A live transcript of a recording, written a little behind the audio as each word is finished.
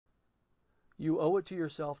You owe it to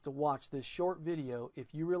yourself to watch this short video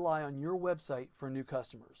if you rely on your website for new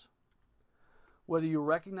customers. Whether you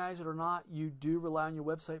recognize it or not, you do rely on your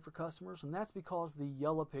website for customers, and that's because the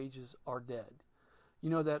yellow pages are dead.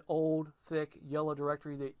 You know that old, thick, yellow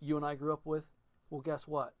directory that you and I grew up with? Well, guess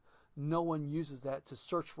what? No one uses that to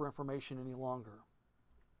search for information any longer.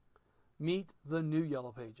 Meet the new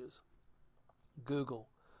yellow pages. Google.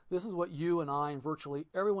 This is what you and I and virtually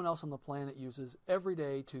everyone else on the planet uses every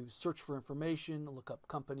day to search for information, look up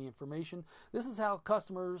company information. This is how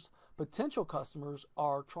customers, potential customers,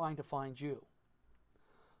 are trying to find you.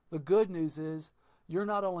 The good news is you're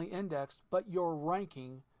not only indexed, but you're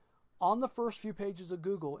ranking on the first few pages of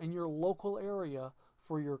Google in your local area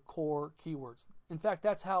for your core keywords. In fact,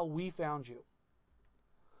 that's how we found you.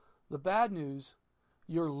 The bad news,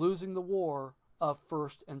 you're losing the war of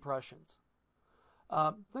first impressions.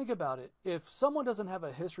 Think about it. If someone doesn't have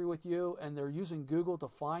a history with you and they're using Google to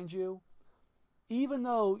find you, even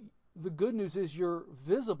though the good news is you're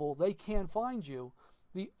visible, they can find you,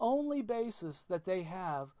 the only basis that they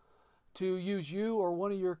have to use you or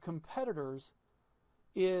one of your competitors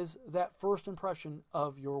is that first impression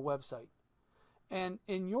of your website. And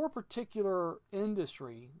in your particular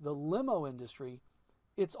industry, the limo industry,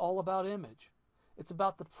 it's all about image. It's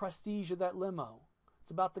about the prestige of that limo.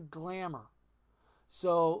 It's about the glamour.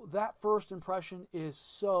 So that first impression is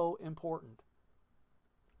so important.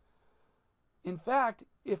 In fact,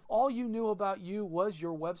 if all you knew about you was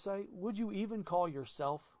your website, would you even call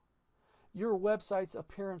yourself? Your website's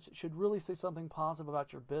appearance should really say something positive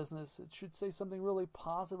about your business. It should say something really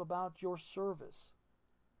positive about your service.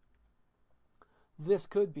 This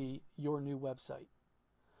could be your new website.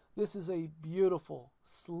 This is a beautiful,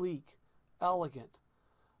 sleek, elegant,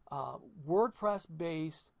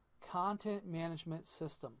 WordPress-based content management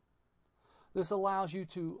system. This allows you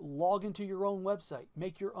to log into your own website,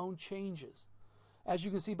 make your own changes. As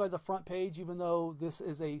you can see by the front page, even though this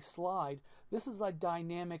is a slide, this is a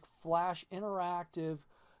dynamic flash interactive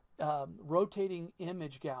rotating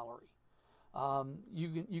image gallery.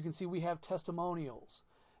 You can see we have testimonials,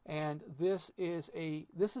 and this is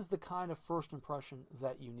the kind of first impression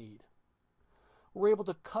that you need. We're able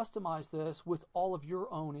to customize this with all of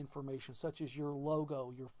your own information, such as your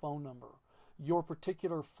logo, your phone number, your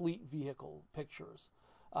particular fleet vehicle pictures,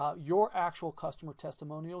 your actual customer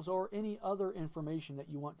testimonials, or any other information that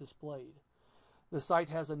you want displayed. The site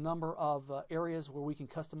has a number of areas where we can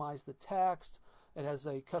customize the text. It has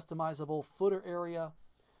a customizable footer area.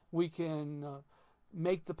 We can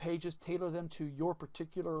make the pages, tailor them to your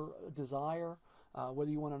particular desire.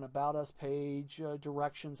 Whether you want an About Us page,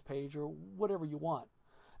 directions page, or whatever you want.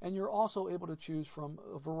 And you're also able to choose from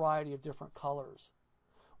a variety of different colors.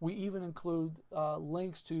 We even include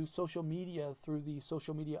links to social media through the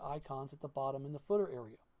social media icons at the bottom in the footer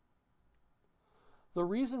area. The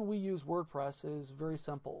reason we use WordPress is very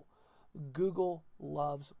simple. Google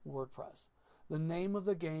loves WordPress. The name of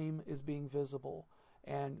the game is being visible,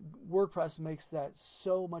 and WordPress makes that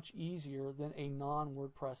so much easier than a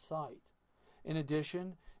non-WordPress site. In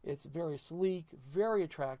addition, it's very sleek, very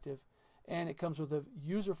attractive, and it comes with a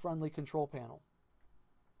user-friendly control panel.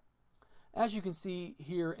 As you can see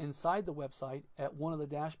here inside the website at one of the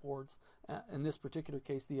dashboards, in this particular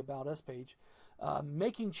case the About Us page,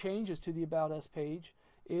 making changes to the About Us page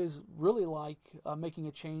is really like making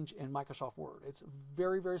a change in Microsoft Word. It's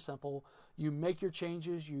very, very simple. You make your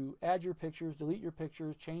changes, you add your pictures, delete your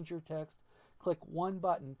pictures, change your text, click one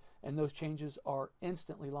button, and those changes are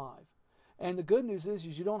instantly live. And the good news is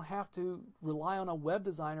you don't have to rely on a web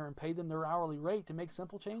designer and pay them their hourly rate to make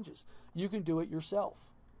simple changes. You can do it yourself.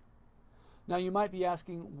 Now you might be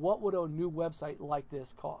asking, what would a new website like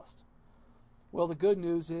this cost? Well, the good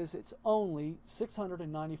news is it's only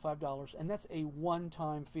 $695, and that's a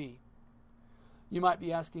one-time fee. You might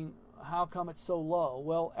be asking, how come it's so low?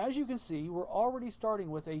 Well, as you can see, we're already starting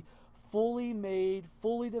with a fully made,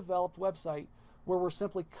 fully developed website where we're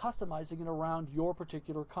simply customizing it around your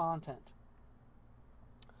particular content.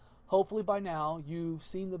 Hopefully by now you've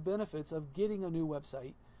seen the benefits of getting a new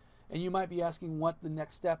website, and you might be asking what the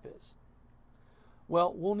next step is.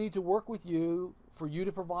 Well, we'll need to work with you for you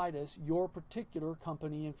to provide us your particular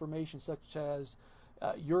company information, such as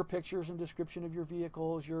your pictures and description of your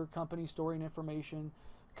vehicles, your company story and information,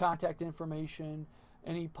 contact information,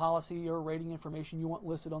 any policy or rating information you want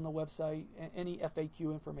listed on the website, any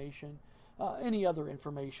FAQ information, any other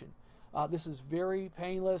information. This is very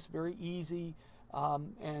painless, very easy.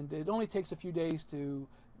 And it only takes a few days to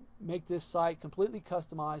make this site completely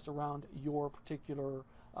customized around your particular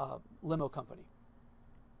limo company.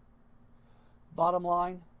 Bottom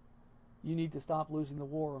line, you need to stop losing the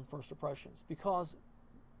war on first impressions, because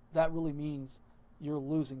that really means you're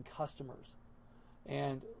losing customers.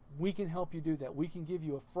 And we can help you do that. We can give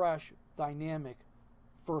you a fresh, dynamic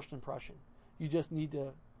first impression. You just need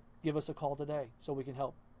to give us a call today so we can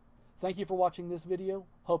help. Thank you for watching this video.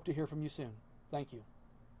 Hope to hear from you soon. Thank you.